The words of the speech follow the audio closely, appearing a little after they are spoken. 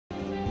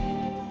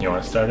You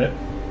want to start it?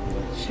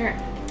 Sure.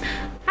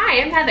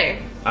 Hi, I'm Heather.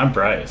 I'm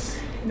Bryce.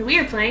 And we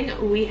are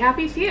playing We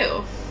Happy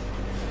Few.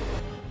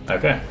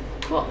 Okay.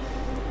 Cool.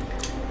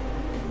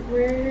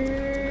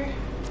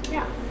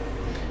 Yeah.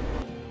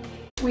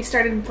 We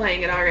started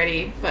playing it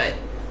already, but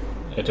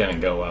It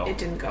didn't go well. it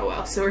didn't go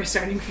well, so we're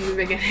starting from the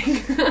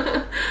beginning.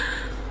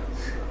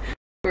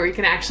 Where we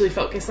can actually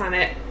focus on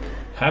it.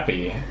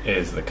 Happy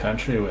is the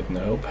country with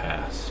no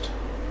past.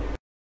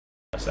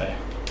 I say.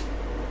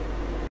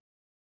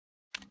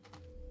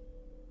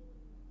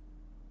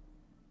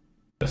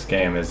 This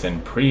game is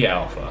in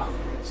pre-alpha.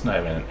 It's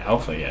not even an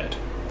alpha yet.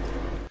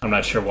 I'm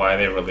not sure why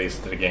they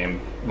released the game,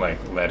 like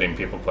letting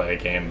people play a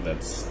game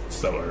that's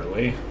so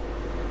early.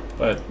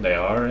 But they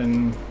are,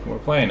 and we're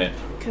playing it.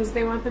 Because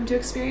they want them to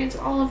experience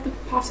all of the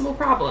possible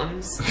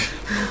problems.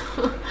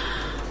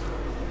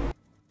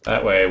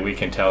 That way we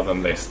can tell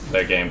them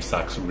their game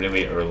sucks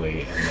really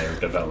early in their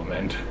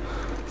development,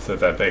 so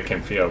that they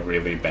can feel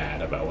really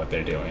bad about what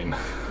they're doing.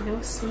 No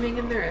swimming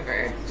in the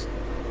river.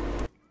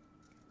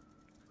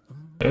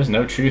 There's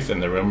no truth in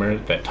the rumor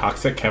that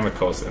toxic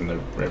chemicals in the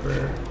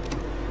river.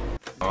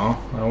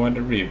 Oh, I wanted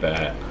to read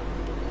that.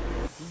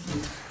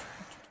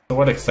 So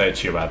what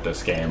excites you about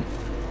this game?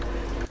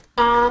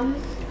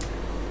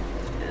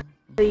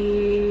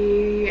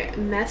 The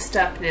messed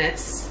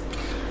upness.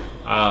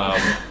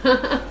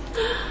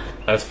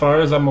 As far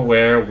as I'm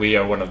aware, we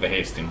are one of the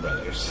Hastings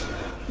brothers.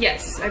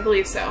 Yes, I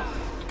believe so.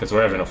 Because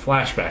we're having a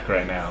flashback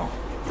right now.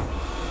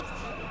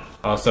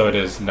 Also, it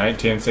is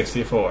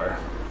 1964.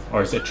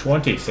 Or is it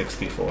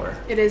 2064?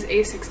 It is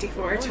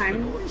A64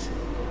 time.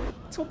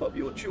 Top up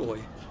your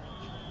joy.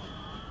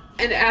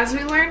 And as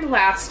we learned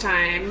last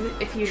time,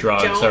 if you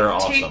Drugs don't are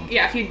awesome.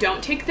 if you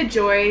don't take the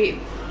joy,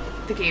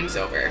 the game's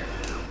over.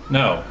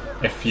 No,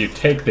 if you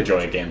take the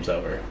joy, game's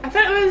over. I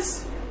thought it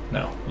was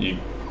No, you.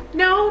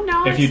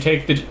 no. If you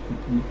take the,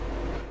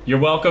 you're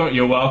welcome.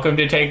 You're welcome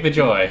to take the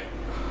joy.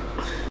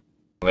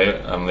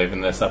 I'm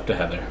leaving this up to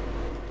Heather.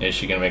 Is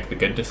she gonna make the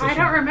good decision? I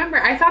don't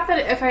remember. I thought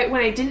that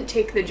when I didn't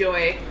take the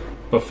joy.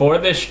 Before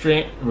this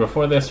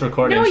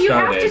recording No, you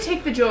started, have to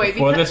take the joy.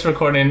 Before this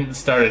recording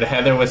started,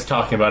 Heather was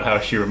talking about how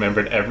she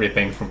remembered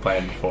everything from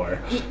playing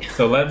before.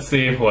 So let's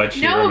see what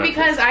she remembers. No,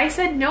 because I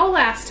said no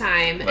last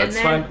time. That's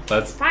and then,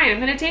 fine. Fine, I'm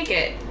gonna take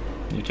it.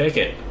 You take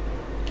it.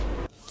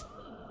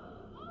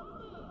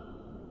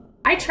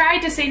 I tried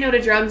to say no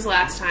to drugs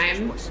last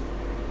time.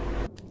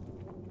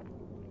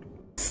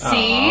 See?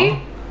 Aww.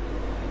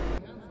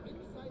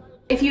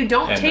 If you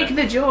don't And take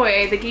the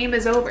joy, the game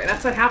is over.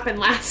 That's what happened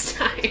last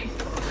time.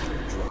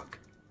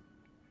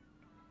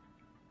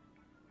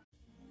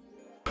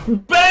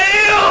 BAM!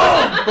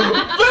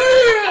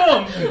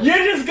 BAM! You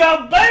just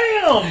got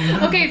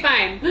BAM! Okay,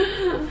 fine.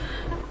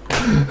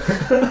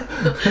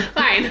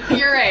 Fine,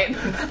 you're right.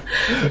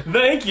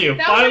 Thank you.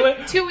 That was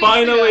like 2 weeks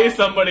Finally ago.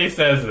 somebody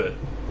says it.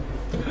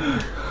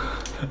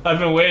 I've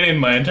been waiting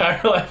my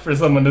entire life for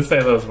someone to say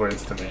those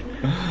words to me.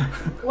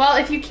 Well,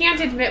 if you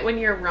can't admit when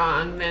you're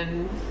wrong,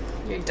 then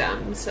you're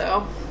dumb,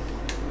 so...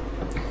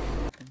 Okay,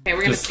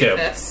 we're gonna Just skip skip.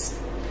 this.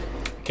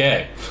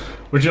 Okay.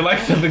 Would you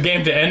like the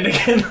game to end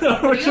again?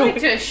 Or Would you like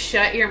to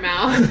shut your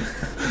mouth?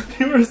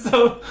 You were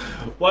so...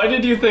 Why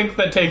did you think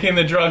that taking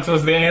the drugs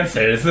was the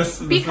answer? Is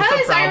this a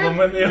problem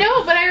with you?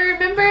 No, but I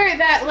remember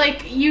that,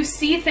 like, you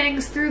see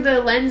things through the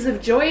lens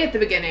of joy at the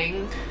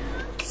beginning.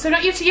 So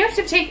don't you have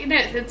to take it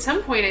at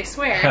some point, I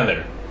swear.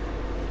 Heather,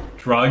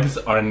 drugs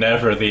are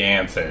never the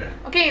answer.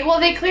 Okay, well,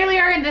 they clearly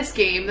are in this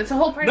game. That's the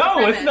whole part of the No,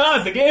 premise. it's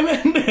not. The game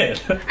ended.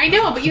 I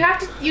know, but you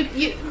have to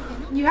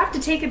you have to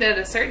take it at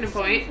a certain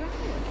point.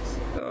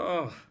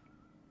 Oh,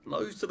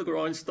 nose to the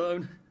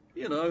grindstone.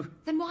 You know.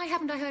 Then why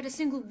haven't I heard a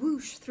single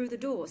whoosh through the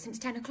door since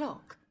 10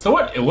 o'clock? So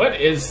what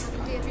is...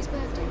 Deirdre's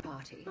birthday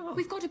party. Oh.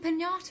 We've got a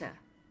piñata.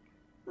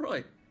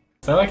 Right.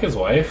 Is that like his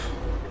wife?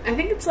 I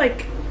think it's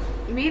like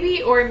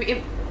maybe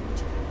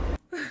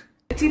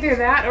it's either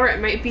that or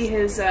it might be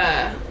his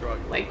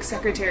like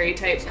secretary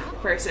type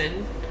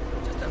person.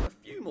 Just have a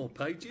few more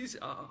pages.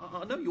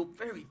 I know you're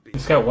very busy.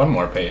 He's got one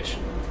more page.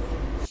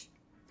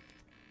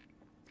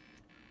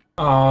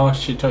 Oh,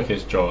 she took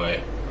his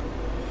joy.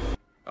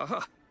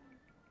 Aha.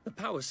 The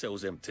power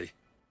cell's empty.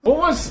 What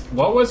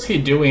was he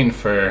doing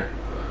for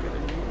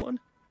One.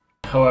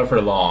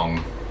 however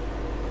long?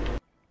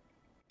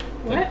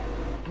 What?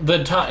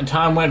 The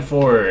time went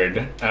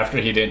forward after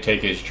he didn't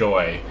take his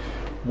joy.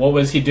 What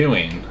was he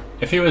doing?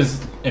 If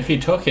he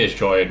took his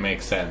joy, it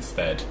makes sense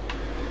that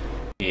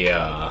he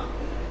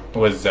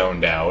was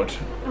zoned out.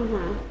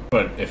 Mm-hmm.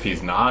 But if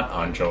he's not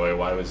on joy,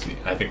 why was he?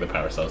 I think the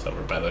power cell's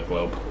over by the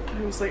globe.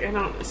 I was like, I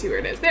don't see where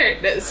it is. There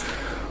it is.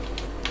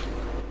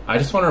 I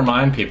just want to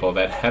remind people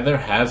that Heather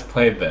has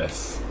played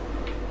this.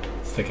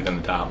 Stick it in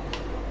the top.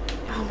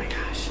 Oh my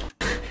gosh.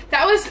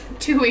 That was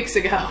 2 weeks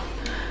ago.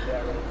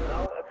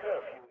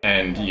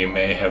 And you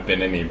may have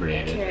been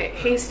inebriated. Okay,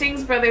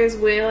 Hastings brothers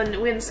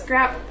win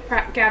scrap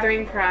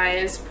gathering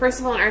prize.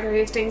 Percival and Arthur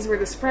Hastings were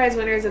the surprise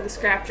winners of the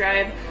scrap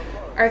drive.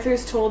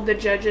 Arthur's told the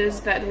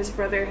judges that his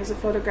brother has a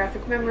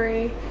photographic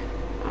memory.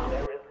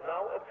 Oh.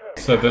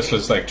 So this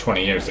was like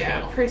 20 years Yeah,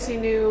 ago. Percy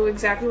knew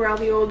exactly where all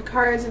the old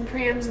cars and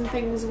prams and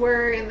things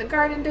were in the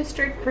garden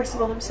district.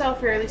 Percival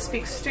himself rarely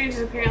speaks to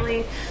strangers,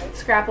 apparently.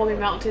 Scrap will be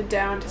melted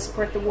down to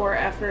support the war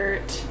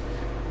effort.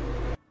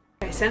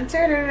 Did I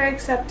censor it or did I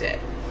accept it?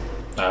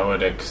 I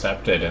would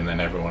accept it and then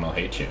everyone will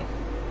hate you.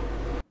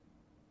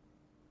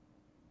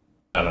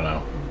 I don't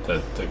know.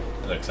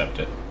 To accept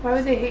it. Why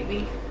would they hate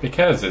me?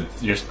 Because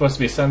you're supposed to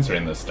be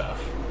censoring this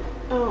stuff.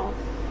 Oh.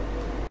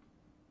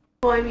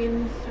 Well, I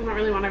mean, I don't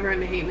really want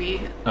everyone to hate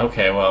me.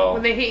 Okay, well...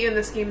 When they hate you in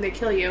this game, they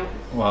kill you.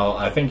 Well,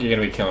 I think you're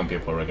gonna be killing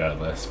people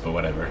regardless, but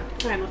whatever.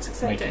 Fine, let's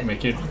accept it.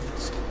 Make you...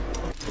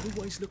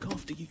 Always look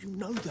after you, you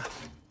know that.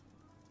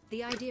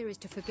 The idea is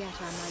to forget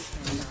our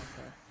nightmares,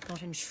 Arthur,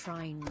 not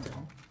enshrine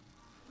them.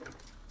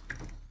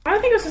 I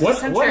don't think it was supposed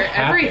to What censor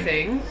happened?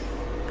 everything.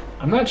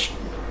 I'm not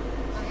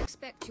I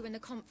expect you in the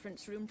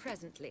conference room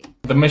presently.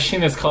 The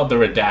machine is called the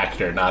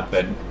redactor, not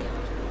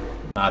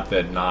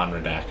the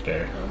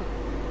non-redactor.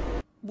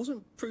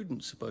 Wasn't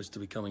Prudence supposed to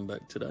be coming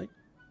back today?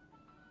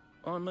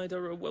 I made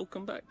her a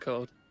welcome back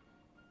card.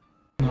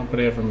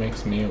 Nobody ever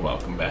makes me a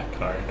welcome back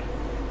card.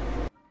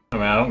 I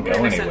mean, I don't We're go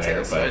gonna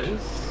anywhere, censor this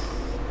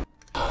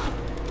but... one.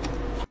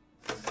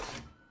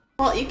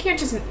 Well, you can't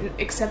just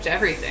accept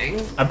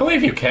everything. I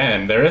believe you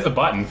can. There is a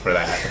button for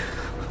that.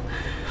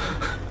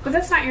 But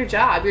that's not your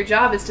job. Your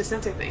job is to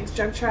censor things.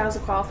 Drug trials a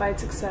qualified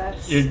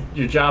success.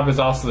 Your job is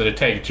also to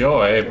take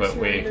joy, but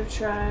we Pursuit of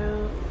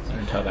trial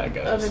learned how that of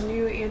goes. a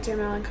new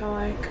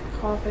anti-melancholic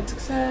qualified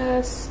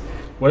success.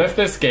 What if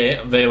this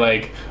game, they,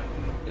 like,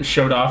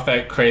 showed off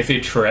that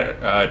crazy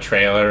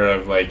trailer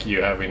of, like,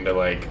 you having to,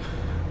 like,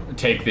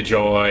 take the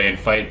joy and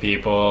fight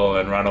people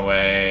and run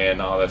away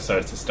and all this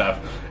sorts of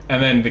stuff,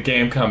 and then the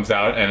game comes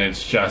out and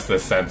it's just the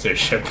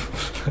censorship.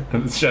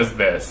 It's just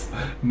this.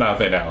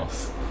 Nothing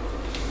else.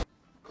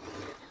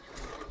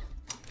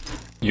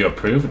 You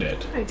approved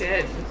it. I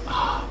did.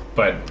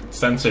 But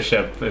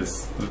censorship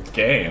is the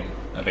game.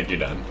 I think you're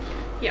done.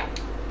 Yeah.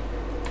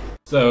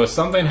 So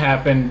something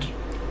happened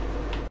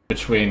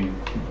in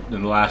the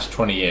last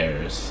 20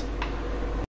 years